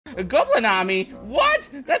A goblin army? What?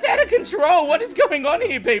 That's out of control. What is going on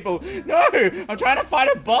here, people? No, I'm trying to fight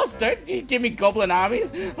a boss. Don't give me goblin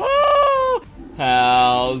armies. Oh!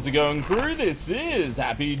 How's it going, crew? This is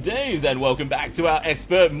Happy Days, and welcome back to our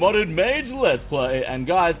Expert Modded Mage Let's Play. And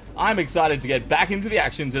guys, I'm excited to get back into the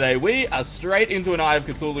action today. We are straight into an Eye of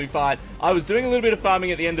Cthulhu fight. I was doing a little bit of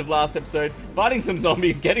farming at the end of last episode, fighting some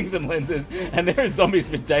zombies, getting some lenses, and there are zombies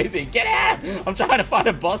for Daisy. Get out! I'm trying to fight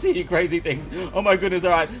a boss here, you crazy things. Oh my goodness,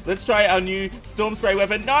 alright, let's try our new storm spray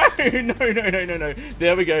weapon. No! No.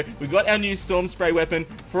 There we go. We got our new storm spray weapon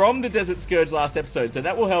from the Desert Scourge last episode, so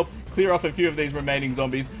that will help clear off a few of these remaining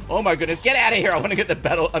zombies. Oh my goodness, get out of here! I want to get the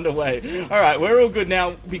battle underway. Alright, we're all good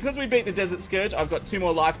now. Because we beat the Desert Scourge, I've got 2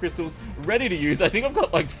 more life crystals ready to use. I think I've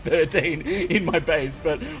got like 13 in my base,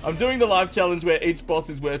 but I'm doing the life challenge where each boss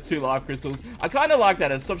is worth 2 life crystals. I kind of like that.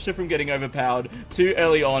 It stops you from getting overpowered too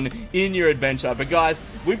early on in your adventure. But guys,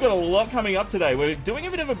 we've got a lot coming up today. We're doing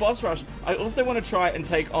a bit of a boss rush. I also want to try and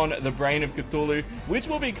take on the Brain of Cthulhu, which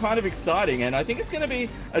will be kind of exciting, and I think it's going to be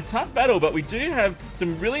a tough battle, but we do have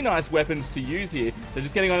some really nice weapons to use here. So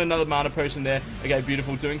just getting on another mana potion there. Okay,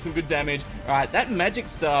 beautiful, doing some good damage. Alright, that magic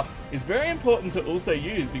staff is very important to also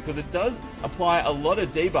use because it does apply a lot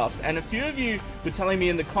of debuffs, and a few of you were telling me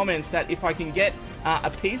in the comments that if I can get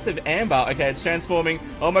a piece of amber, okay, it's transforming.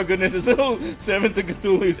 Oh my goodness, there's little servants of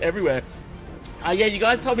Cthulhu's everywhere. Yeah, you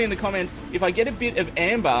guys told me in the comments, if I get a bit of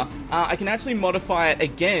amber, I can actually modify it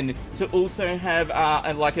again to also have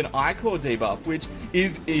like an iCore debuff, which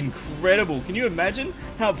is incredible. Can you imagine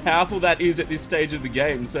how powerful that is at this stage of the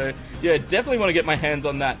game? So, yeah, definitely want to get my hands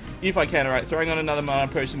on that if I can. Alright, throwing on another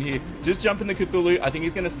mana potion here. Just jumping the Cthulhu. I think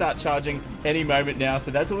he's going to start charging any moment now, so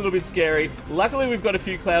that's a little bit scary. Luckily, we've got a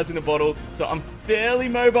few clouds in a bottle, so I'm fairly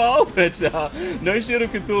mobile, but no Shield of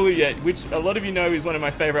Cthulhu yet, which a lot of you know is one of my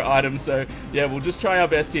favorite items, so yeah, we'll just try our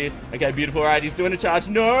best here. Okay, beautiful. Alright, he's doing a charge.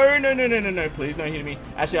 No, please don't hit me.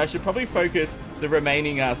 Actually, I should probably focus the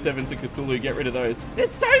remaining servants of Cthulhu, get rid of those.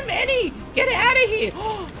 There's so many! Get out of here!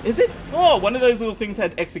 Is it? Oh, one of those little things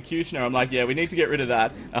had Executioner. I'm like, yeah, we need to get rid of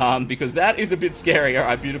that, because that is a bit scary.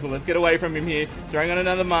 Alright, beautiful. Let's get away from him here. Throwing on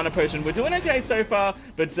another mana potion. We're doing okay so far,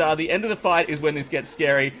 but the end of the fight is when this gets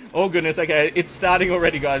scary. Oh goodness, okay, it's starting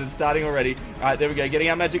already, guys. It's starting already. Alright, there we go. Getting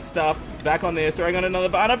our magic staff back on there. Throwing on another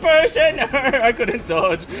mana potion! No, I couldn't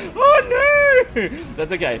dodge. Oh no!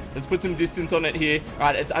 That's okay. Let's put some distance on it here.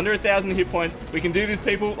 Alright, it's under 1,000 hit points. We can do this,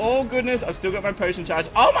 people. Oh goodness, I've still got my potion charge.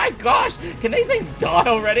 Oh my gosh! Can these things die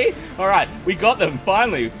already? Alright, we got them.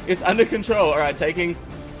 Finally. It's under control. Alright, taking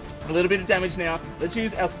a little bit of damage now. Let's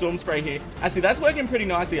use our storm spray here. Actually, that's working pretty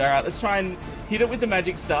nicely. Alright, let's try and hit it with the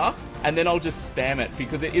magic staff, and then I'll just spam it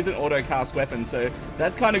because it is an auto cast weapon, so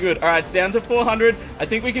that's kind of good. Alright, it's down to 400. I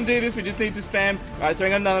think we can do this. We just need to spam. Alright,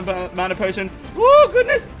 throwing another mana potion. Oh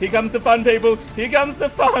goodness, here comes the fun, people. Here comes the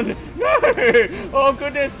fun. No! Oh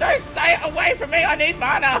goodness, don't stay away from me. I need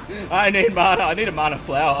mana. I need mana. I need a mana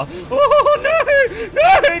flower. Oh no!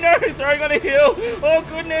 Throwing on a heal. Oh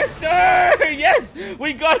goodness, no! Yes,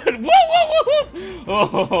 we got it. Whoa!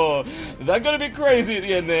 Oh, that got a bit crazy at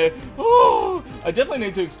the end there. Oh, I definitely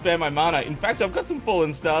need to expand my mana. In fact, I've got some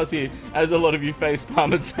fallen stars here, as a lot of you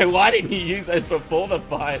facepalm and say, why didn't you use those before the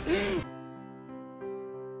fight?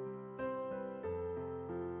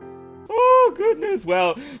 Oh goodness,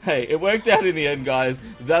 well, hey, it worked out in the end, guys.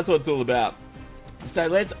 That's what it's all about. So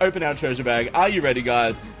let's open our treasure bag. Are you ready,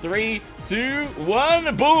 guys? 3, 2,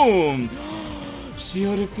 1, boom!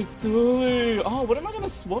 Shield of Cthulhu. Oh, what am I going to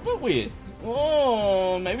swap it with?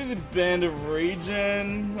 Oh, maybe the Band of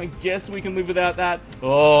Regen. I guess we can live without that.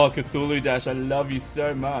 Oh, Cthulhu Dash, I love you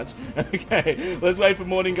so much. Okay, let's wait for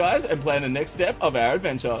morning, guys, and plan the next step of our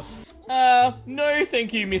adventure. No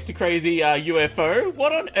thank you, Mr. Crazy UFO.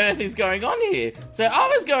 What on earth is going on here? So I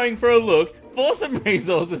was going for a look for some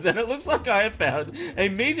resources, and it looks like I have found a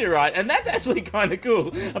meteorite, and that's actually kind of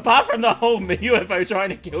cool, apart from the whole UFO trying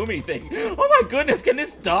to kill me thing. Oh my goodness, can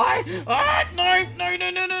this die? Ah, no!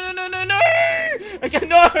 Okay,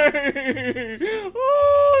 no!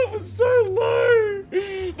 Oh, it was so low!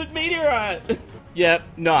 The meteorite!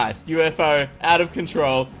 Yep, nice. UFO, out of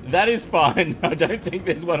control. That is fine. I don't think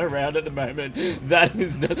there's one around at the moment. That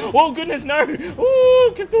is no... Oh, goodness, no!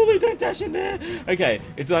 Oh, Cthulhu, don't dash in there! Okay,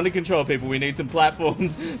 it's under control, people. We need some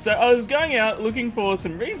platforms. So I was going out looking for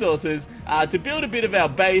some resources to build a bit of our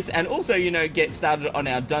base and also, you know, get started on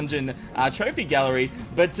our dungeon trophy gallery.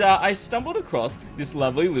 but I stumbled across this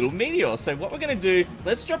lovely little meteor. So what we're going to do,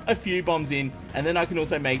 let's drop a few bombs in, and then I can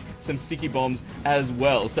also make some sticky bombs as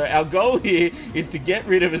well. So our goal here is to get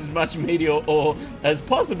rid of as much meteor ore as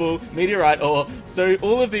possible, meteorite ore, so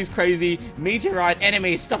all of these crazy meteorite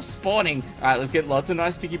enemies stop spawning. Alright, let's get lots of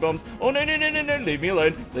nice sticky bombs. Oh, no, leave me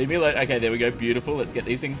alone. Okay, there we go, beautiful. Let's get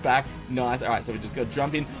these things back. Nice. Alright, so we just got to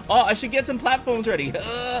jump in. Oh, I should get some platforms ready.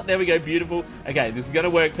 There we go, beautiful. Okay, this is gonna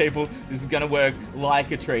work, people. This is gonna work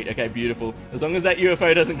like a treat. Okay, beautiful. As long as that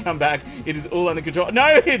UFO doesn't come back, it is all under control.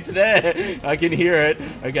 No, it's there. I can hear it.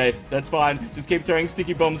 Okay, that's fine. Just keep throwing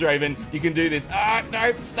sticky bombs, Raven. You can do this. Ah,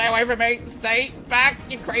 no, stay away from me. Stay back,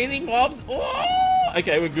 you crazy mobs. Oh!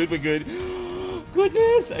 Okay, we're good.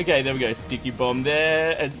 Goodness. Okay, there we go. Sticky bomb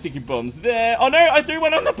there, and sticky bombs there. Oh no, I threw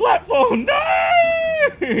one on the platform. No!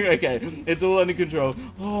 Okay, it's all under control.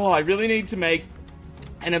 Oh, I really need to make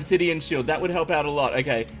an obsidian shield. That would help out a lot.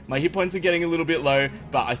 Okay, my hit points are getting a little bit low,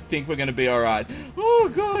 but I think we're going to be alright.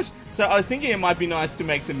 Oh gosh. So I was thinking it might be nice to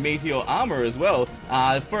make some meteor armor as well,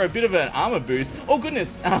 for a bit of an armor boost. Oh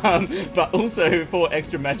goodness. But also for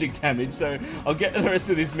extra magic damage. So I'll get the rest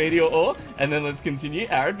of this meteor ore, and then let's continue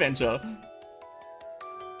our adventure.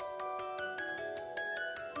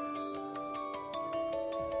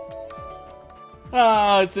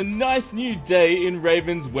 It's a nice new day in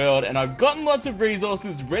Raven's world, and I've gotten lots of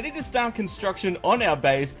resources ready to start construction on our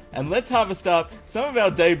base, and let's harvest up some of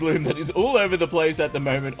our day bloom that is all over the place at the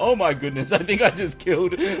moment. Oh my goodness, I think I just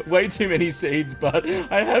killed way too many seeds, but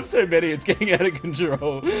I have so many it's getting out of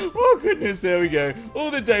control. Oh goodness, there we go.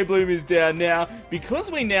 All the day bloom is down now,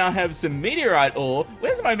 because we now have some meteorite ore.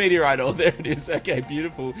 Where's my meteorite ore? There it is. Okay,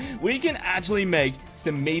 beautiful. We can actually make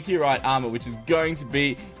some meteorite armor, which is going to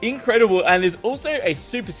be incredible, and there's also a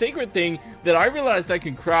super secret thing that I realized I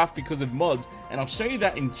can craft because of mods, and I'll show you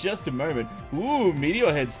that in just a moment. Ooh,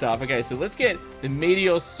 meteor head stuff. Okay, so let's get the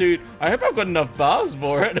meteor suit. I hope I've got enough bars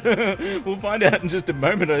for it. We'll find out in just a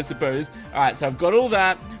moment, I suppose. Alright, so I've got all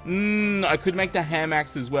that. I could make the ham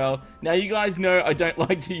axe as well. Now, you guys know I don't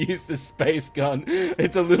like to use the space gun.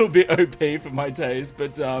 It's a little bit OP for my taste,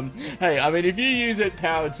 but hey, I mean, if you use it,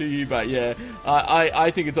 power to you, but yeah, I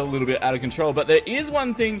think it's a little bit out of control. But there is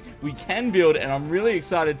one thing we can build, and I'm really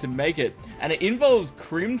excited to make it, and it involves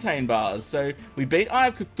crimtane bars. So we beat Eye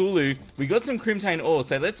of Cthulhu, we got some crimtane ore,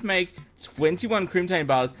 so let's make 21 crimtane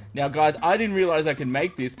bars. Now guys, I didn't realize I could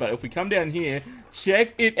make this, but if we come down here,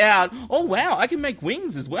 check it out. Oh wow, I can make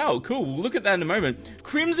wings as well. Cool, we'll look at that in a moment.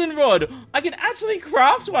 Crimson rod, I can actually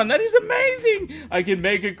craft one. That is amazing. I can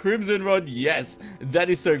make a crimson rod. Yes, that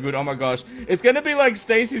is so good. Oh my gosh, it's gonna be like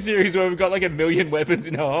Stacy series where we've got like a million weapons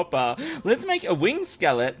in our hopper. Let's make a wing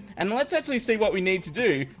skeleton, and let's actually see what we need to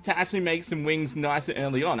do to actually make some wings nice and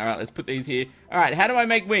early on. All right, let's put these here. All right, how do I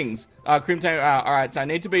make wings? Crimtane. All right, so I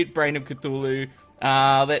need to beat Brain of Cthulhu.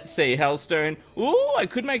 Let's see, Hellstone. Ooh, I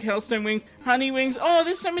could make Hellstone wings. Honey wings. Oh,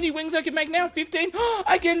 there's so many wings I can make now. 15. Oh,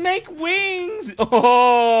 I can make wings.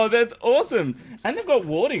 Oh, that's awesome. And they've got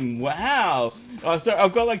warding. Wow. Oh, so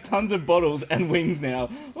I've got like tons of bottles and wings now.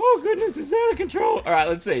 Oh, goodness, it's out of control. All right,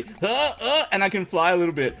 let's see. And I can fly a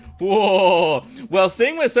little bit. Whoa. Well,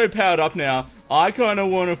 seeing we're so powered up now, I kind of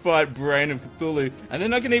want to fight Brain of Cthulhu, and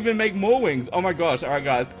then I can even make more wings. Oh my gosh. All right,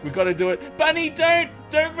 guys, we've got to do it. Bunny, don't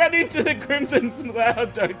run into the Crimson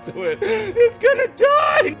Cloud. Don't do it. It's gonna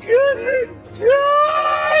die. It's gonna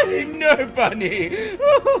die. No, Bunny.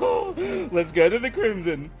 Oh, let's go to the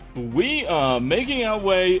Crimson. We are making our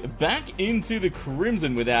way back into the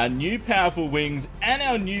Crimson with our new powerful wings and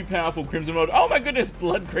our new powerful Crimson rod. Oh my goodness,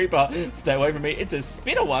 Blood Creeper. Stay away from me. It's a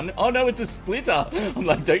spitter one. Oh no, it's a splitter. I'm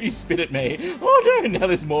like, don't you spit at me. Oh no, now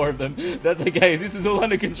there's more of them. That's okay. This is all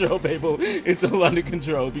under control, people. It's all under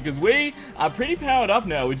control because we are pretty powered up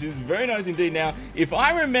now, which is very nice indeed. Now, if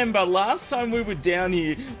I remember last time we were down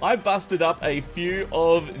here, I busted up a few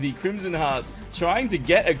of the Crimson Hearts trying to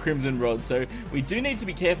get a Crimson Rod, so we do need to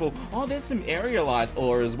be careful. Oh, there's some aerolite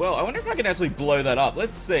ore as well. I wonder if I can actually blow that up.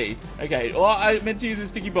 Let's see. Okay, oh, I meant to use a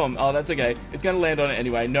sticky bomb. Oh, that's okay. It's going to land on it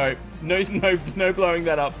anyway. No blowing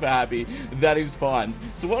that up for Happy. That is fine.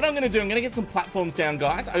 So what I'm going to do, I'm going to get some platforms down,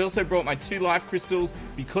 guys. I also brought my 2 life crystals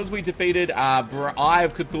because we defeated Eye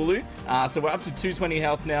of Cthulhu. So we're up to 220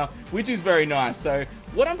 health now, which is very nice. So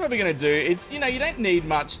what I'm probably going to do, it's, you know, you don't need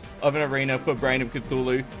much of an arena for Brain of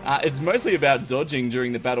Cthulhu. It's mostly about dodging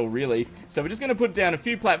during the battle, really. So we're just going to put down a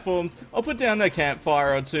few platforms. I'll put down a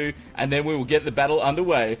campfire or 2, and then we will get the battle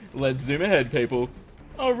underway. Let's zoom ahead, people.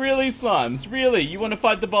 Oh, really, Slimes? Really? You want to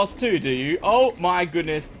fight the boss too, do you? Oh, my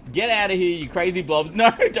goodness. Get out of here, you crazy blobs.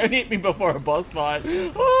 No, don't hit me before a boss fight.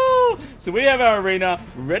 Oh, So we have our arena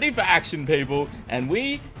ready for action, people, and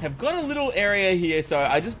we have got a little area here. So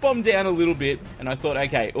I just bombed down a little bit, and I thought,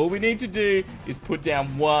 okay, all we need to do is put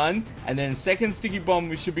down one, and then second sticky bomb,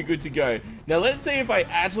 we should be good to go. Now let's see if I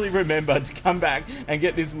actually remember to come back and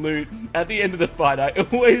get this loot at the end of the fight. I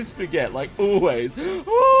always forget, like always.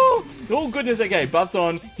 Oh goodness, okay, buffs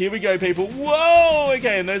on. Here we go, people. Whoa,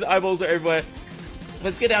 okay, and those eyeballs are everywhere.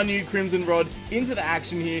 Let's get our new Crimson Rod into the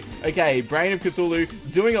action here. Okay, Brain of Cthulhu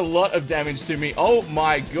doing a lot of damage to me. Oh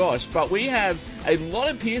my gosh, but we have a lot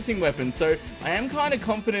of piercing weapons, so I am kind of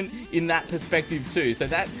confident in that perspective too. So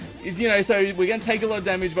that is, you know, so we're going to take a lot of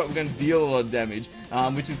damage, but we're going to deal a lot of damage,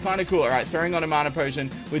 which is kind of cool. All right, throwing on a mana potion.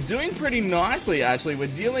 We're doing pretty nicely, actually. We're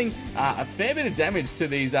dealing a fair bit of damage to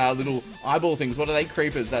these little eyeball things. What are they?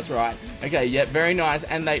 Creepers, that's right. Okay, yeah, very nice.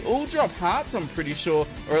 And they all drop hearts, I'm pretty sure,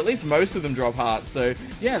 or at least most of them drop hearts. So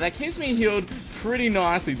yeah, that keeps me healed pretty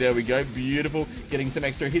nicely. There we go, beautiful. Getting some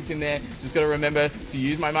extra hits in there. Just got to remember to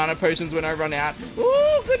use my mana potions when I run out.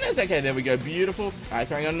 Oh goodness, okay, there we go, beautiful. All right,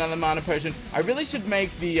 throwing on another mana potion. I really should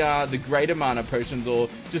make the greater mana potions or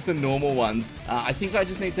just the normal ones. I think I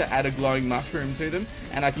just need to add a glowing mushroom to them,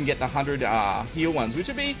 and I can get the 100 heal ones, which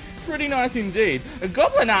would be pretty nice indeed. A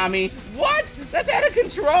goblin army? What? That's out of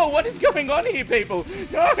control. What is going on here, people?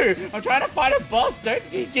 No, I'm trying to fight a boss. Don't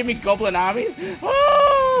give me goblin armies.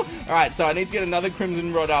 Oh! Alright, so I need to get another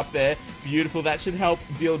Crimson Rod up there. Beautiful. That should help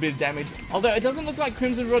deal a bit of damage. Although it doesn't look like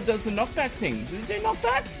Crimson Rod does the knockback thing. Does it do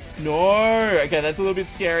knockback? No. Okay, that's a little bit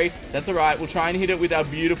scary. That's alright. We'll try and hit it with our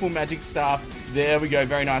beautiful magic staff. There we go,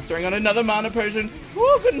 very nice. Throwing on another mana potion.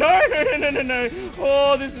 Oh, but no.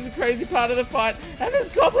 Oh, this is a crazy part of the fight. And there's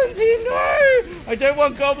goblins here. No, I don't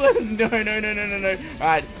want goblins. No. All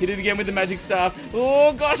right, hit it again with the magic staff.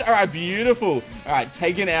 Oh, gosh. All right, beautiful. All right,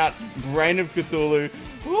 taken out. Brain of Cthulhu.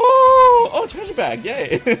 Oh, treasure bag,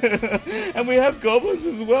 yay. And we have goblins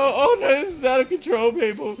as well. Oh no, this is out of control,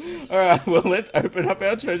 people. Alright, well, let's open up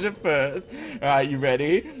our treasure first. Alright, you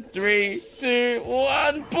ready? 3, 2,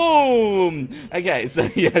 1, boom! Okay, so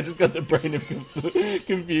yeah, I just got the brain of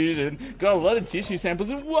confusion. Got a lot of tissue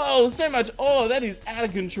samples. Whoa, so much. Oh, that is out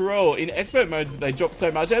of control. In expert mode, they drop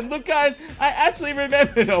so much. And look, guys, I actually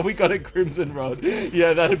remembered. Oh, we got a Crimson Rod.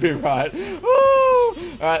 Yeah, that'd be right.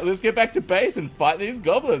 Alright, let's get back to base and fight these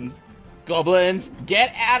goblins. Goblins,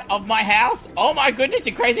 get out of my house. Oh my goodness,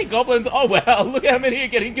 you crazy goblins. Oh wow, look how many are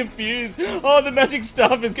getting confused. Oh, the magic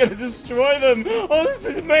stuff is going to destroy them. Oh, this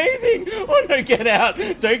is amazing. Oh no, get out.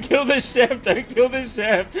 Don't kill the chef. Don't kill the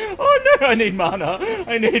chef. Oh no, I need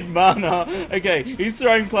mana. Okay, he's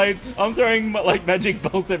throwing plates. I'm throwing like magic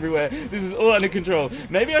bolts everywhere. This is all under control.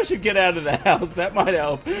 Maybe I should get out of the house. That might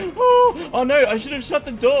help. Oh no, I should have shut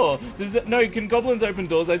the door. No, can goblins open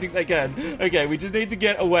doors? I think they can. Okay, we just need to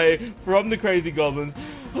get away from the crazy goblins.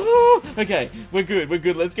 Oh, okay, we're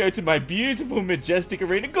good. Let's go to my beautiful, majestic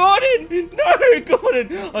arena. Gordon! No, Gordon!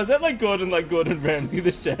 Oh, is that like Gordon Ramsay,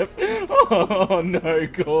 the chef? Oh, no,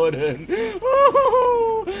 Gordon.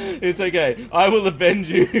 Oh, it's okay. I will avenge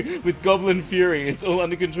you with goblin fury. It's all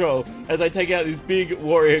under control as I take out this big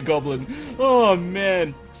warrior goblin. Oh,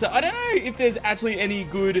 man. So, I don't know if there's actually any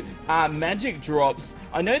good magic drops.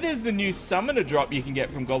 I know there's the new summoner drop you can get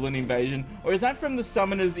from Goblin Invasion, or is that from the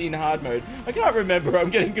summoners in hard mode? I can't remember. I'm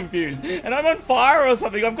getting confused. And I'm on fire or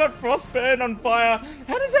something. I've got frostburn on fire.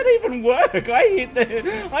 How does that even work? I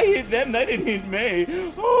hit them. They didn't hit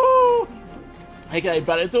me. Oh. Okay,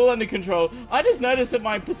 but it's all under control. I just noticed that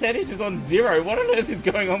my percentage is on 0. What on earth is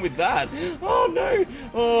going on with that? Oh, no.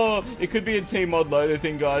 Oh, it could be a tModLoader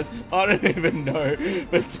thing, guys. I don't even know.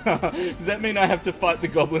 But does that mean I have to fight the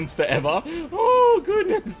goblins forever? Oh,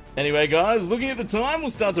 goodness. Anyway, guys, looking at the time,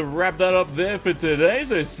 we'll start to wrap that up there for today.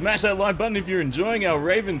 So smash that like button if you're enjoying our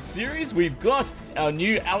Raven series. We've got our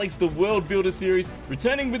new Alex the World Builder series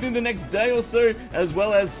returning within the next day or so, as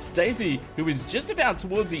well as Stacy, who is just about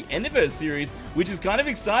towards the end of her series, which is kind of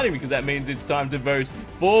exciting because that means it's time to vote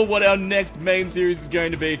for what our next main series is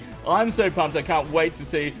going to be. I'm so pumped. I can't wait to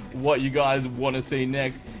see what you guys want to see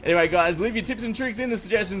next. Anyway, guys, leave your tips and tricks in the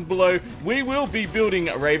suggestions below. We will be building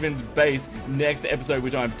Raven's base next episode,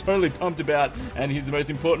 which I'm totally pumped about. And here's the most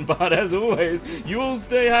important part, as always. You all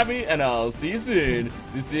stay happy, and I'll see you soon.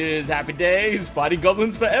 This is Happy Days, fighting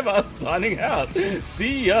goblins forever, signing out.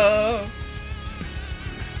 See ya!